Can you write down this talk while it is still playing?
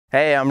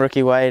Hey, I'm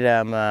Rookie White.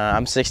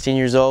 I'm 16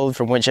 years old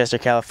from Winchester,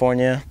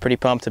 California. Pretty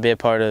pumped to be a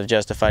part of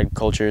Justified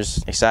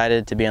Cultures.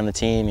 Excited to be on the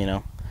team,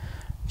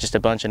 just a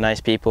bunch of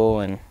nice people,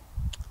 and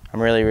I'm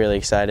really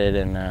excited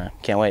and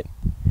can't wait.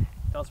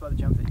 Tell us about the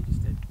jump that you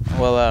just did.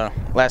 Well,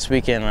 last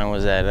weekend I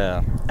was at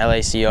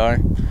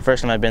LACR.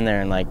 First time I've been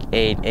there in like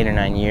eight or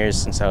 9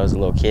 years since I was a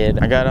little kid.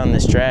 I got on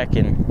this track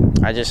and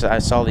I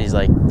saw these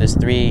this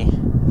three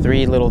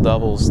little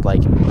doubles.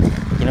 Like,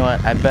 you know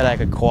what? I bet I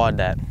could quad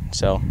that.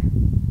 So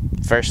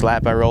first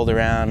lap I rolled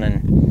around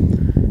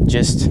and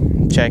just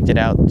checked it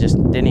out. Just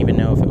didn't even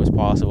know if it was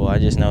possible. I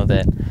just know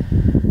that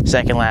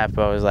second lap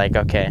I was like,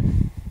 okay,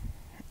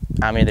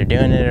 I'm either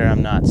doing it or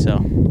I'm not. So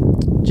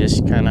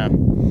just kind of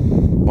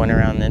went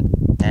around it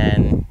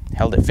and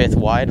held it fifth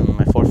wide on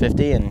my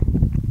 450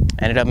 and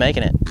ended up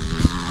making it.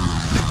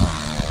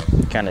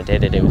 Kind of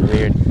did it. It was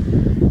weird.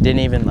 I didn't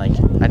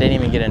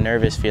even get a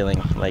nervous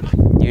feeling. Like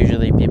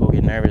usually people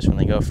get nervous when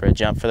they go for a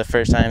jump. For the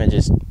first time, it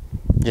just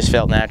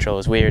felt natural. It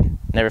was weird.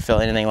 Never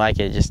felt anything like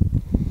it. It's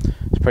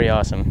pretty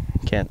awesome.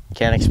 Can't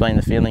explain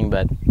the feeling,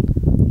 but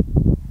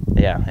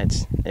yeah,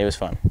 it was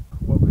fun.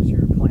 What was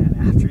your plan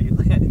after you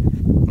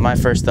landed? My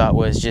first thought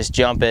was just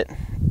jump it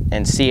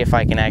and see if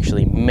I can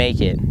actually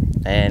make it.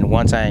 And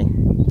once I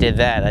did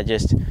that, I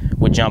just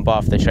would jump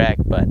off the track.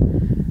 But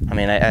I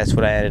mean, that's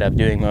what I ended up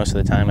doing most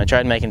of the time. I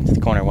tried making it to the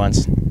corner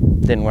once,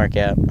 didn't work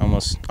out.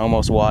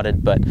 Almost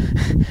wadded, but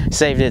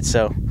saved it.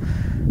 So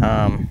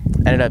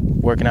ended up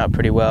working out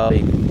pretty well.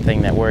 The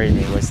thing that worried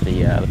me was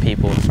the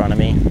people in front of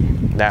me.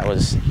 That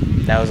was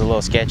a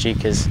little sketchy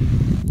because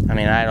I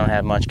mean, I don't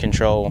have much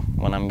control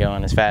when I'm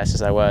going as fast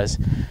as I was.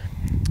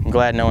 I'm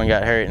glad no one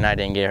got hurt and I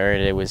didn't get hurt.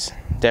 It was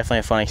definitely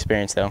a fun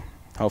experience though.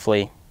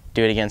 Hopefully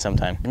do it again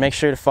sometime. Make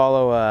sure to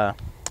follow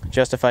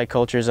Justified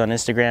Cultures on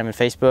Instagram and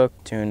Facebook.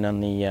 Tune on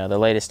the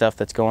latest stuff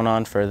that's going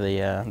on for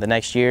the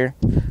next year.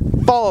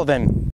 Follow them.